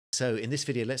So in this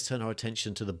video, let's turn our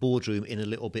attention to the boardroom in a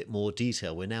little bit more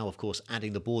detail. We're now, of course,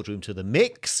 adding the boardroom to the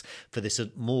mix for this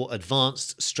more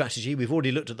advanced strategy. We've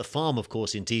already looked at the farm, of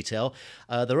course, in detail.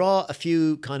 There are a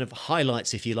few kind of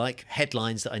highlights, if you like,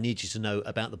 headlines that I need you to know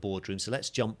about the boardroom. So let's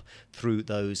jump through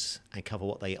those and cover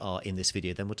what they are in this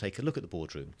video. Then we'll take a look at the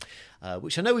boardroom,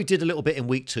 which I know we did a little bit in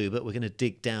week 2, but we're going to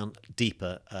dig down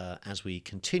deeper as we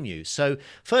continue. So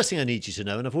first thing I need you to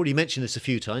know, and I've already mentioned this a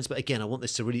few times, but again, I want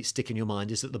this to really stick in your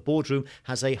mind, is that the boardroom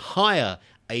has a higher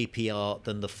APR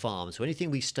than the farm. So anything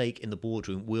we stake in the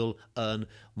boardroom will earn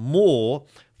more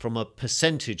from a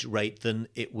percentage rate than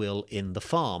it will in the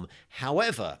farm.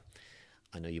 However,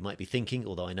 I know you might be thinking,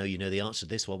 although I know you know the answer to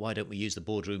this, well, why don't we use the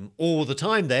boardroom all the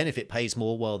time then if it pays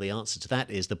more? Well, the answer to that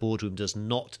is the boardroom does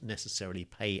not necessarily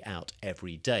pay out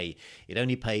every day. It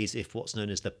only pays if what's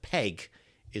known as the peg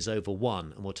is over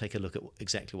 1, and we'll take a look at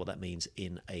exactly what that means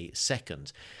in a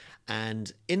second.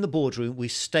 And in the boardroom, we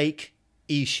stake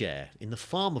eShare. In the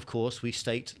farm, of course, we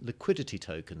staked liquidity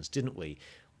tokens, didn't we?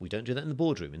 We don't do that in the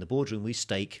boardroom. In the boardroom, we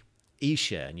stake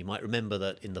eShare. And you might remember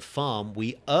that in the farm,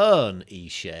 we earn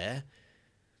eShare.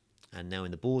 And now in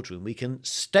the boardroom, we can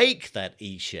stake that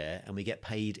eShare and we get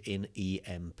paid in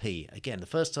EMP. Again, the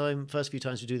first few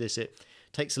times we do this, it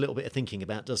takes a little bit of thinking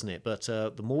about, doesn't it? But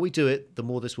the more we do it, the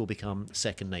more this will become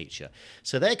second nature.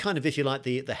 So they're kind of, if you like,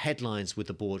 the headlines with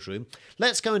the boardroom.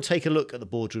 Let's go and take a look at the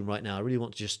boardroom right now. I really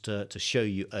want just to show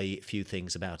you a few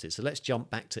things about it. So let's jump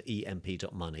back to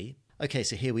EMP.money. Okay,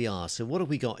 so here we are. So what have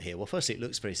we got here? Well, firstly, it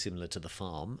looks very similar to the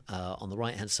farm. On the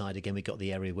right-hand side, again, we've got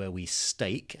the area where we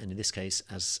stake. And in this case,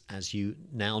 as you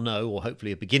now know, or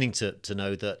hopefully are beginning to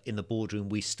know, that in the boardroom,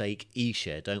 we stake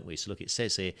eShare, don't we? So look, it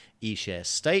says here, eShare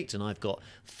staked, and I've got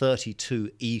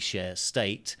 32 eShare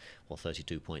staked, or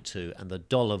 32.2. And the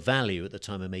dollar value at the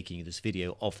time of making you this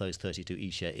video of those 32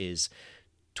 eShare is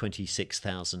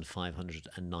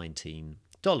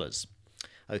 $26,519.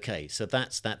 Okay, so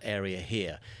that's that area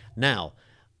here. Now,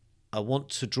 I want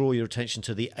to draw your attention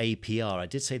to the APR. I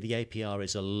did say the APR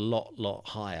is a lot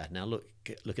higher. Now, look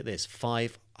at this,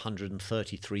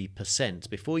 533%.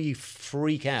 Before you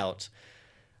freak out,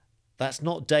 that's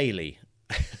not daily.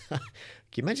 Can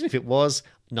you imagine if it was?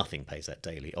 Nothing pays that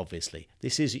daily, obviously.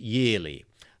 This is yearly.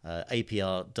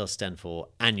 APR does stand for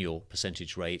annual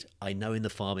percentage rate. I know in the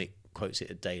farm it quotes it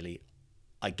at daily.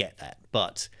 I get that,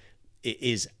 but it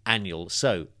is annual.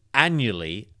 So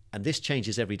annually, and this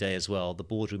changes every day as well, the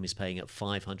boardroom is paying at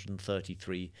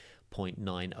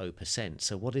 533.90%.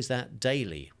 So what is that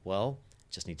daily? Well,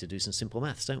 just need to do some simple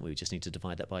maths, don't we? We just need to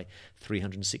divide that by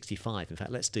 365. In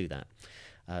fact, let's do that.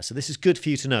 So this is good for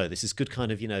you to know. This is good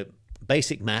kind of,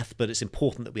 basic math, but it's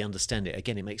important that we understand it.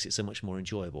 Again, it makes it so much more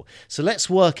enjoyable. So let's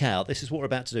work out, this is what we're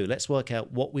about to do. Let's work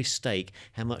out what we stake,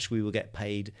 how much we will get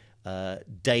paid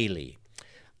daily.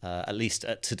 At least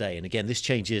today. And again, this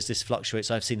changes, this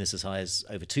fluctuates. I've seen this as high as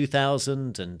over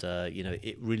 2,000, and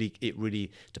it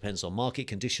really depends on market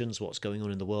conditions, what's going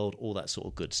on in the world, all that sort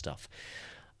of good stuff.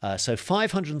 So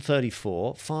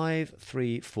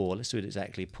 534, let's do it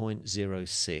exactly,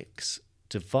 0.06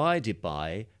 divided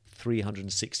by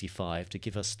 365 to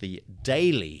give us the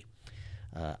daily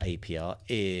APR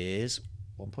is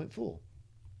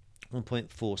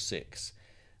 1.46.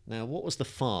 Now, what was the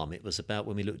farm? It was about,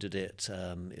 when we looked at it,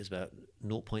 it was about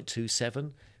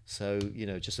 0.27. So,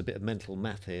 just a bit of mental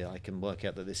math here, I can work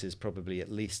out that this is probably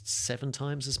at least 7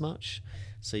 times as much.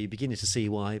 So you're beginning to see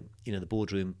why, the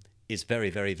boardroom is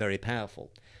very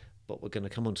powerful. But we're going to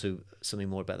come on to something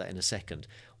more about that in a second.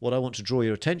 What I want to draw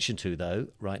your attention to, though,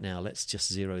 right now, let's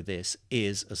just zero this,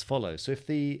 is as follows. So if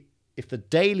the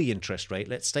daily interest rate,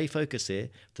 let's stay focused here,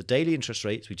 the daily interest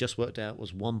rate we just worked out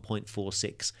was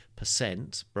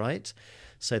 1.46%, right?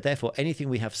 So therefore, anything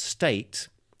we have staked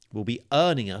will be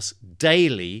earning us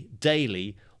daily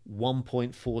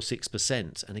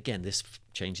 1.46%. And again, this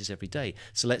changes every day.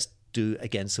 So let's do,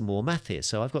 again, some more math here.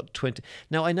 So I've got 20.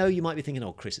 Now, I know you might be thinking,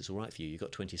 oh, Chris, it's all right for you. You've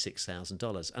got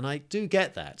 $26,000. And I do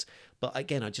get that. But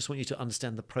again, I just want you to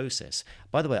understand the process.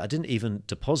 By the way, I didn't even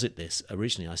deposit this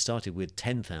originally. I started with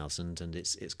 10,000 and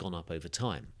it's gone up over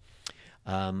time.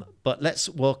 But let's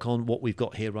work on what we've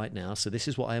got here right now. So this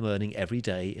is what I am earning every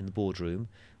day in the boardroom.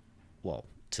 Well,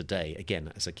 today,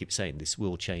 again, as I keep saying, this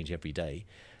will change every day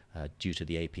due to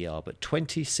the APR. But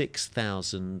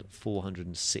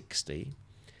 26,460.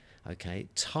 Okay,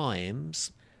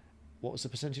 times, what was the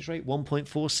percentage rate?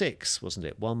 1.46, wasn't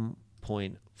it?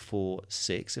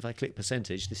 1.46. If I click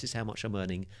percentage, this is how much I'm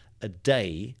earning a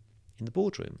day in the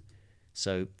boardroom.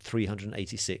 So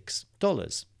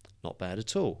 $386. Not bad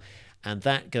at all. And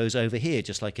that goes over here,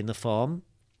 just like in the farm.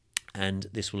 And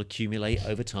this will accumulate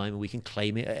over time, and we can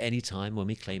claim it at any time. When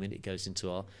we claim it, it goes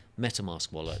into our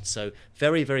MetaMask wallet. So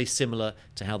very, very similar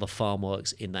to how the farm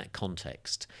works in that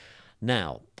context.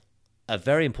 Now, a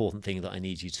very important thing that I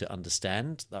need you to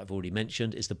understand, that I've already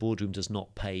mentioned, is the Boardroom does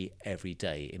not pay every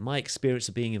day. In my experience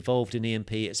of being involved in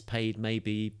EMP, it's paid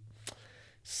maybe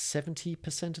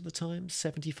 70% of the time,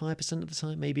 75% of the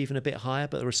time, maybe even a bit higher,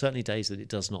 but there are certainly days that it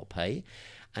does not pay.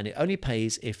 And it only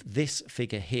pays if this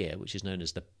figure here, which is known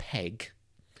as the peg,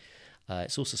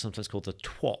 it's also sometimes called the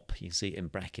TWOP, you can see it in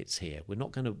brackets here. We're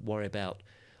not going to worry about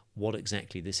what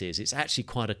exactly this is. It's actually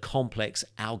quite a complex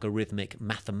algorithmic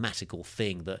mathematical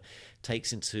thing that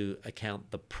takes into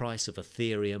account the price of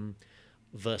Ethereum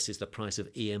versus the price of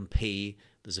EMP.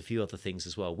 There's a few other things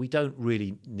as well. We don't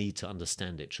really need to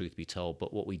understand it, truth be told,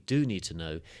 but what we do need to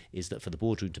know is that for the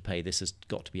Boardroom to pay, this has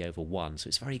got to be over 1. So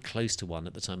it's very close to 1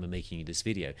 at the time of making you this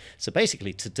video. So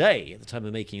basically today, at the time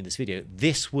of making you this video,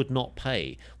 this would not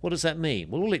pay. What does that mean?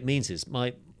 Well, all it means is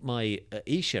my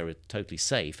e-share is totally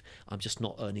safe. I'm just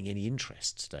not earning any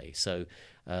interest today. So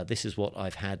this is what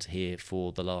I've had here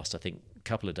for the last, I think,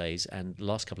 couple of days, and the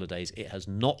last couple of days it has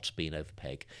not been over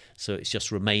peg. So it's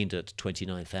just remained at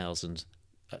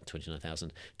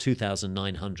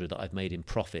 2,900 that I've made in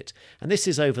profit. And this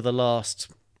is over the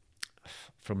last,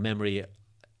 from memory,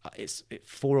 it's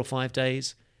 4 or 5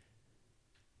 days.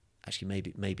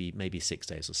 Actually, maybe 6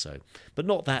 days or so, but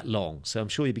not that long. So I'm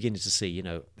sure you're beginning to see, you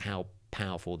know, how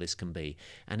powerful this can be.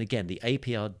 And again, the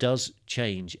APR does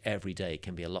change every day. It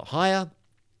can be a lot higher.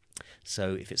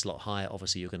 So if it's a lot higher,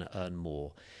 obviously you're going to earn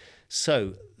more.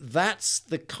 So that's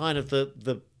the kind of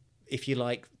the if you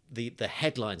like, the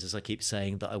headlines, as I keep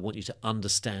saying, that I want you to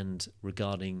understand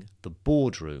regarding the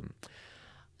Boardroom.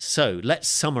 So let's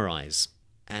summarize.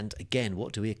 And again,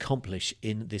 what do we accomplish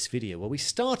in this video? Well, we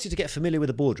started to get familiar with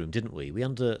the Boardroom, didn't we? We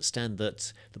understand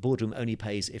that the Boardroom only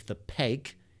pays if the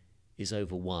peg is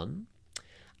over 1.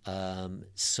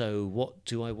 So what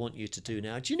do I want you to do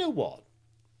now? Do you know what?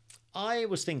 I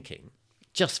was thinking,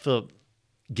 just for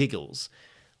giggles,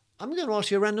 I'm going to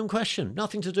ask you a random question.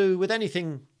 Nothing to do with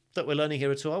anything that we're learning here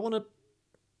at all. I want to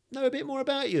know a bit more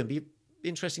about you and be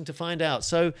interesting to find out.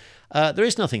 So there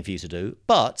is nothing for you to do,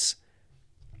 but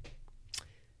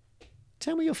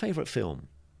tell me your favourite film.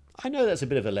 I know that's a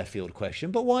bit of a left field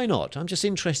question, but why not? I'm just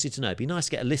interested to know. It'd be nice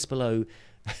to get a list below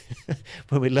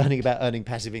when we're learning about earning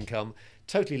passive income.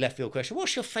 Totally left field question.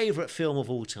 What's your favourite film of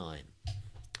all time?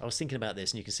 I was thinking about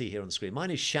this, and you can see here on the screen. Mine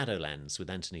is Shadowlands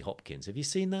with Anthony Hopkins. Have you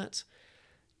seen that?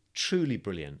 Truly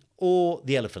brilliant. Or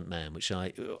The Elephant Man, which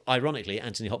ironically,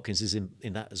 Anthony Hopkins is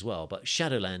in that as well. But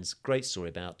Shadowlands, great story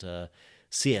about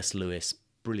C.S. Lewis.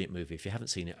 Brilliant movie. If you haven't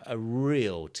seen it, a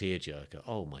real tearjerker.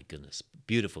 Oh my goodness.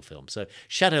 Beautiful film. So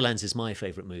Shadowlands is my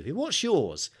favourite movie. What's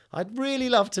yours? I'd really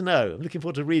love to know. I'm looking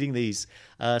forward to reading these.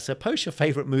 So post your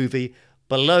favourite movie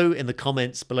below in the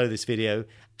comments below this video,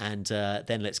 and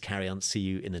then let's carry on. See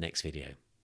you in the next video.